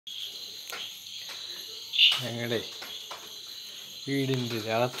ഞങ്ങളുടെ വീടിൻ്റെ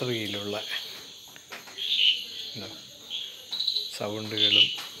രാത്രിയിലുള്ള സൗണ്ടുകളും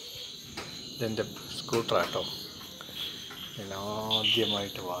ഇതെൻ്റെ സ്കൂട്ടറാട്ടോ. ഞാൻ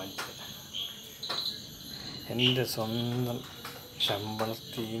ആദ്യമായിട്ട് വാങ്ങിച്ചത് എൻ്റെ സ്വന്തം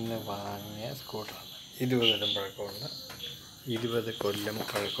ശമ്പളത്തിൽ നിന്ന് വാങ്ങിയ സ്കൂട്ടറാണ്. 20 കൊല്ലം പഴക്കമുണ്ട്, 20 കൊല്ലം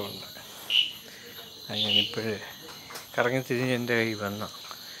പഴക്കമുണ്ട്. അങ്ങനിപ്പോഴേ കറങ്ങി തിരിഞ്ഞ് എൻ്റെ കയ്യിൽ വന്നു.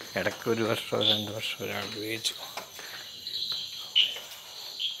 ഇടയ്ക്ക് 1 വർഷമോ 2 വർഷമോ ഒരാൾ ഉപയോഗിച്ചു.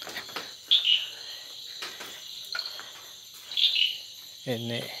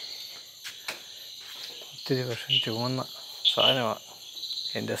 എന്നെ ഒത്തിരി വർഷം ചുമന്ന സാധനമാണ്.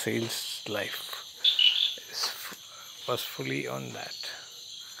 എൻ്റെ sales life was fully on that,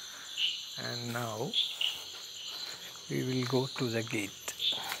 and now we will go to the gate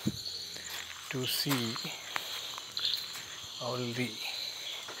to see all the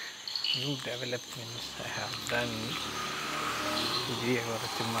new developments I have done. പുതിയ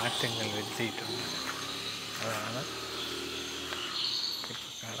കുറച്ച് മാറ്റങ്ങൾ വരുത്തിയിട്ടുണ്ട്. അതാണ്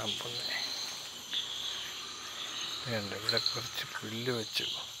ഇപ്പോൾ കാണാൻ പോകുന്നത്. വേണ്ട, ഇവിടെ കുറച്ച് പുല്ല് വെച്ചു,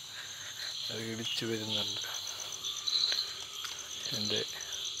 അത് ഇടിച്ചു വരുന്നുണ്ട്. എൻ്റെ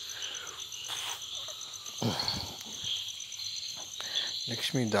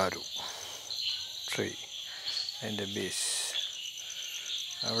ലക്ഷ്മി ദാരു ട്രീ, അതിൻ്റെ ബേസ്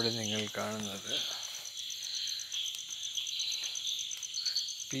അവിടെ നിങ്ങൾ കാണുന്നത്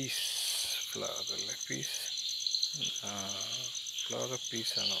പീസ് ഫ്ലവർ അല്ലേ? Piece flower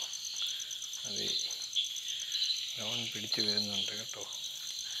പീസാണോ? അത് ലോൺ പിടിച്ചു വരുന്നുണ്ട് കേട്ടോ.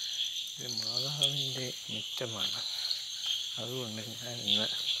 ഇത് മാതാവിൻ്റെ മുറ്റമാണ്. അതുകൊണ്ട് ഞാൻ ഇന്ന്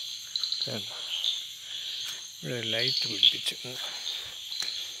കേട്ടോ ഇവിടെ ലൈറ്റ് പിടിപ്പിച്ചു.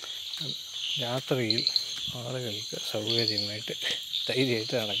 രാത്രിയിൽ ആളുകൾക്ക് സൗകര്യമായിട്ട്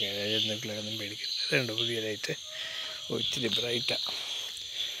ധൈര്യമായിട്ട് നടക്കുക, എന്തെങ്കിലുമൊന്നും പേടിക്കരുത്. അതുകൊണ്ട് പുതിയ ലൈറ്റ് ഒത്തിരി ബ്രൈറ്റാണ്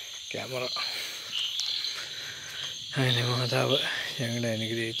ക്യാമറ. അങ്ങനെ മാതാവ് ഞങ്ങളെ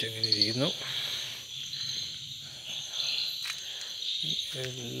അനുഗ്രഹിച്ച് അങ്ങനെ ഇരിക്കുന്നു.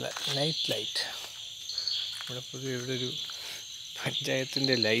 നൈറ്റ് ലൈറ്റ് ഇവിടെ പൊതുവെ ഇവിടെ ഒരു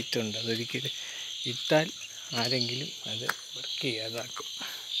പഞ്ചായത്തിൻ്റെ ലൈറ്റുണ്ട്. അതൊരിക്കലും ഇട്ടാൽ ആരെങ്കിലും അത് വർക്ക് ചെയ്യാതാക്കും.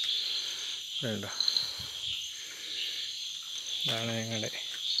 വേണ്ട, ഇതാണ് ഞങ്ങളുടെ.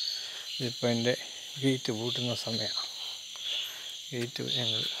 ഇതിപ്പോൾ എൻ്റെ ഗേറ്റ് പൂട്ടുന്ന സമയമാണ്. ഗേറ്റ്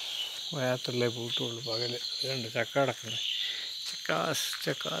ഞങ്ങൾ രാത്രിയിലെ പൂട്ടുള്ളൂ, പകൽ. അതുകൊണ്ട് ചക്ക കിടക്കുന്നത്.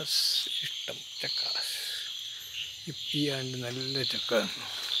 ചക്കാസ് ഇഷ്ടം ചക്കാസ്. ഈ ആണ്ട് നല്ല ചക്ക,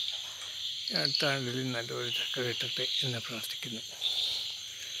 അടുത്ത ആണ്ടിൽ നല്ലൊരു ചക്ക കിട്ടട്ടെ എന്ന് പ്രാർത്ഥിക്കുന്നു.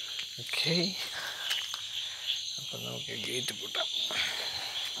 ഓക്കെ, അപ്പം നമുക്ക് ഗേറ്റ് പൂട്ടാം.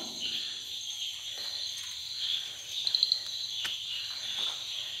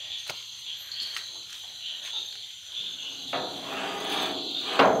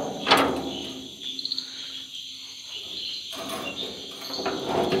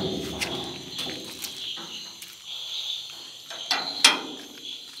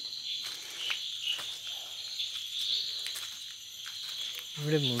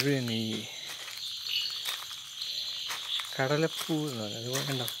 ഇവിടെ മുഴുവൻ ഈ കടലപ്പൂ എന്ന് പറയുന്നത്.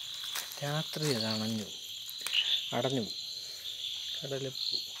 അതുപോലെ ഉണ്ടോ, രാത്രി അത് അടഞ്ഞു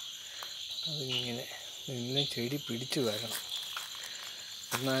കടലപ്പൂ. അതിങ്ങനെ എല്ലാം ചെടി പിടിച്ചു വരണം,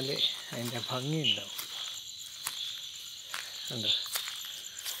 എന്നാലേ അതിൻ്റെ ഭംഗി ഉണ്ടാവും. ഉണ്ടോ,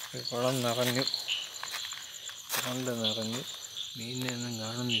 കുളം നിറഞ്ഞു, പണ്ട് നിറഞ്ഞു, മീനിനൊന്നും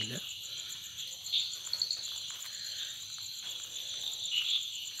കാണുന്നില്ല.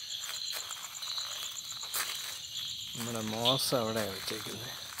 നമ്മുടെ മോസ് അവിടെ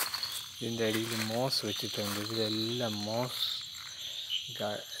വെച്ചേക്കുന്നത്. ഇതിൻ്റെ അടിയിൽ മോസ് വെച്ചിട്ടുണ്ട്. ഇതിലെല്ലാം മോസ്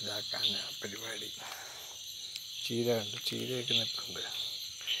ഇതാക്കാനാണ് പരിപാടി. ചീര ഉണ്ട്, ചീരയൊക്കെ നിൽപ്പുണ്ട്.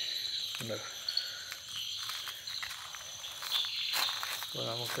 ഉണ്ടോ, അപ്പോൾ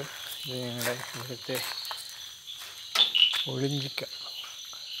നമുക്ക് ഇത് ഞങ്ങളുടെ ഇവിടുത്തെ ഒളിഞ്ചിക്ക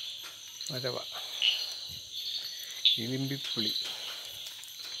മരവ, ഇലിമ്പിപ്പുളി.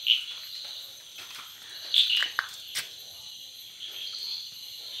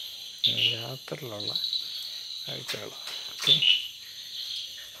 രാത്രിയിലുള്ള കാഴ്ചകൾ. ഓക്കെ,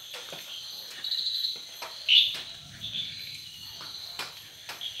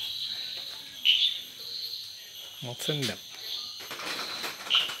 മൊസന്തം